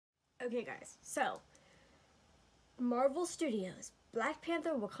Okay, guys, so Marvel Studios, Black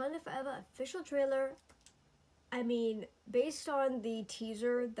Panther, Wakanda Forever official trailer. I mean, based on the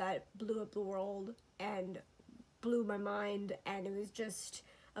teaser that blew up the world and blew my mind, and it was just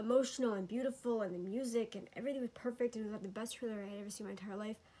emotional and beautiful, and the music and everything was perfect, and it was like the best trailer I had ever seen in my entire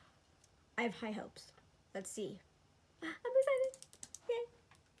life. I have high hopes. Let's see. I'm excited. Yay.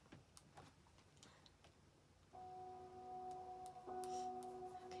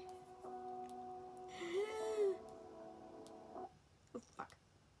 Oh, fuck.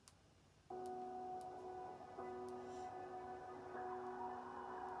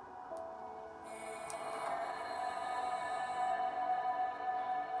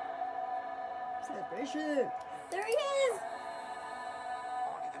 Celebration. There he is.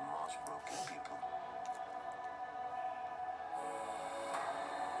 Only the most broken people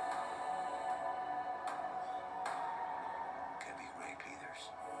can be great leaders.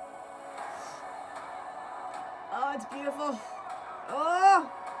 Oh, it's beautiful. Oh,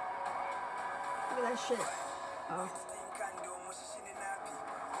 look at that shit. Oh.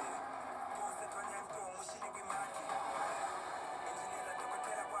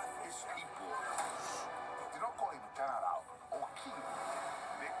 His people did not call him General or King.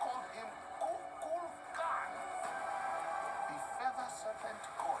 They called him Khan, the feather serpent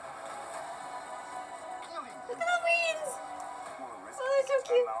god. Killing Look him at the wings. will risk Oh, they're so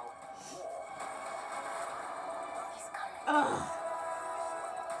cute. eternal war. He's coming Oh.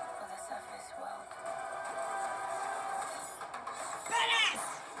 for the surface world. Badass.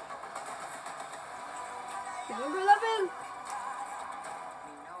 Number 11.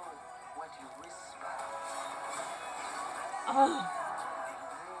 We know what you whisper. Oh.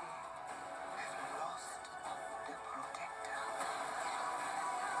 They have lost the protector.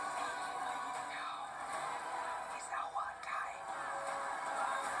 Now is our time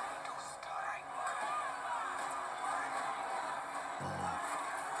to strike.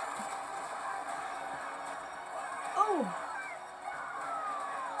 Oh.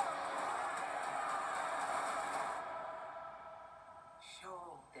 Show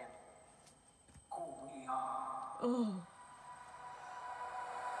them who we are. Oh.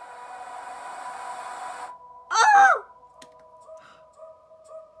 Oh.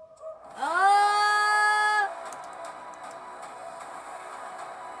 Oh.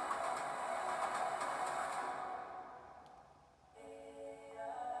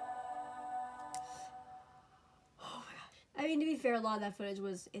 Oh my gosh. I mean, to be fair, a lot of that footage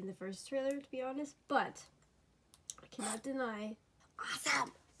was in the first trailer, to be honest, but I cannot deny.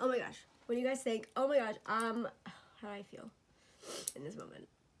 Awesome! Oh my gosh. What do you guys think? Oh my gosh. How do I feel in this moment?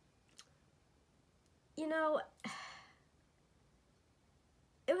 You know,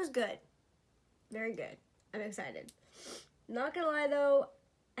 it was good. Very good. I'm excited. Not gonna lie though,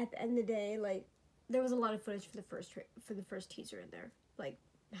 at the end of the day, like, there was a lot of footage for the first teaser in there, like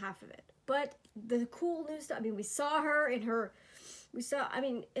half of it. But the cool new stuff. I mean, we saw her in her. I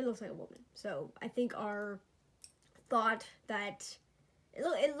mean, it looks like a woman. So I think our thought that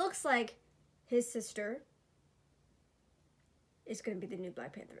it looks like his sister is gonna be the new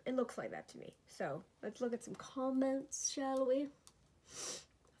Black Panther. It looks like that to me. So let's look at some comments, shall we?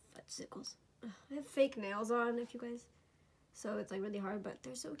 Fudgesicles. I have fake nails on, if you guys. So it's like really hard, but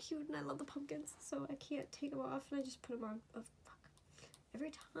they're so cute, and I love the pumpkins, so I can't take them off, and I just put them on. Oh fuck!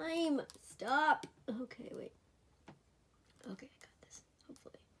 Every time. Stop. Okay, wait. Okay, I got this.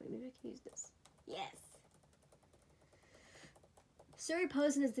 Hopefully, wait. Maybe I can use this. Yes. Suri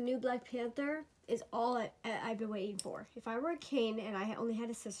Posen as the new Black Panther is all I've been waiting for. If I were a king and I only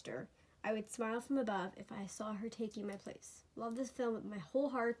had a sister, I would smile from above if I saw her taking my place. Love this film with my whole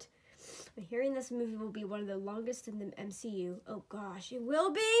heart. I'm hearing this movie will be one of the longest in the MCU. Oh gosh, it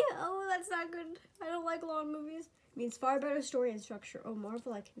will be? Oh, that's not good. I don't like long movies. It means far better story and structure. Oh,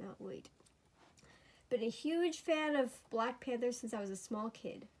 Marvel, I cannot wait. Been a huge fan of Black Panther since I was a small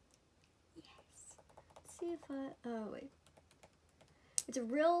kid. Yes. Let's see if oh, wait. It's a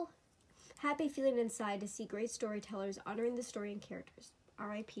real happy feeling inside to see great storytellers honoring the story and characters.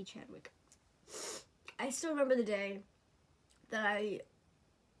 R.I.P. Chadwick. I still remember the day that I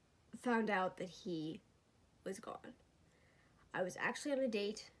found out that he was gone. I was actually on a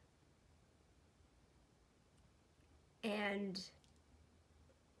date, and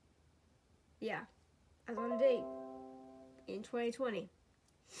yeah, I was on a date in 2020.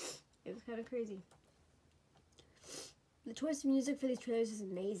 It was kind of crazy. The choice of music for these trailers is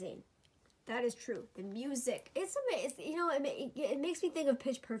amazing. That is true. The music, it's amazing. You know, it makes me think of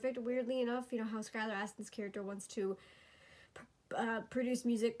Pitch Perfect, weirdly enough. You know how Skylar Astin's character wants to produce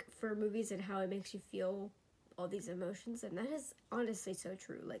music for movies and how it makes you feel all these emotions, and that is honestly so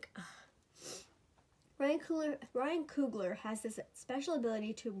true. Like, Ryan Coogler has this special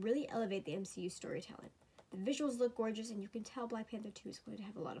ability to really elevate the MCU storytelling. The visuals look gorgeous, and you can tell Black Panther 2 is going to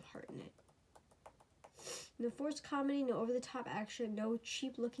have a lot of heart in it. No forced comedy, no over-the-top action, no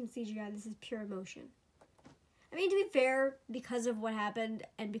cheap-looking CGI. This is pure emotion. I mean, to be fair, because of what happened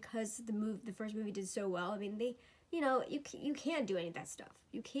and because the first movie did so well, I mean, you can't do any of that stuff.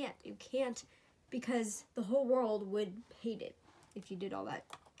 You can't, because the whole world would hate it if you did all that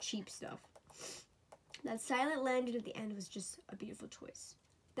cheap stuff. That silent landing at the end was just a beautiful choice.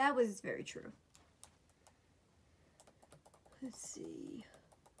 That was very true. Let's see.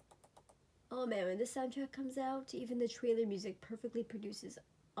 Oh man, when this soundtrack comes out, even the trailer music perfectly produces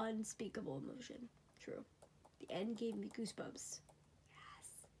unspeakable emotion. True. The end gave me goosebumps.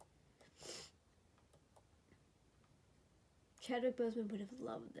 Yes. Chadwick Boseman would have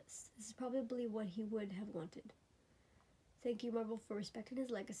loved this. This is probably what he would have wanted. Thank you, Marvel, for respecting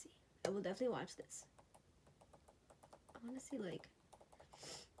his legacy. I will definitely watch this. I want to see, like...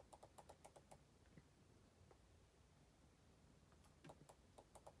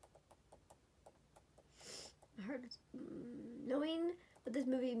 knowing what this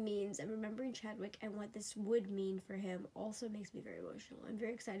movie means and remembering Chadwick and what this would mean for him also makes me very emotional. I'm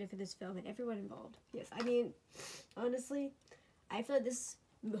very excited for this film and everyone involved. Yes, I mean, honestly, I feel like this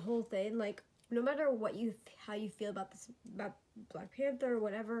whole thing, like, no matter how you feel about Black Panther or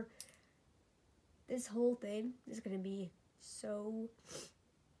whatever, this whole thing is gonna be so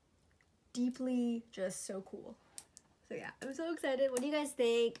deeply just so cool. So yeah, I'm so excited. What do you guys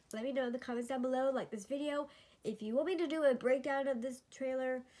think? Let me know in the comments down below. Like this video. If you want me to do a breakdown of this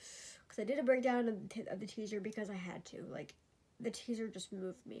trailer, because I did a breakdown of the teaser because I had to. Like, the teaser just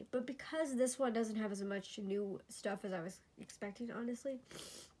moved me. But because this one doesn't have as much new stuff as I was expecting, honestly,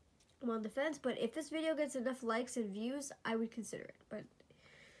 I'm on the fence. But if this video gets enough likes and views, I would consider it. But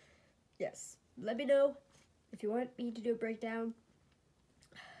yes, let me know if you want me to do a breakdown.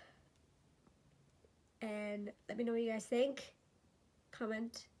 And let me know what you guys think.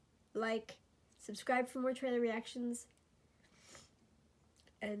 Comment, like, subscribe for more trailer reactions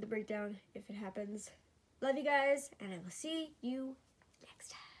and the breakdown if it happens. Love you guys, and I will see you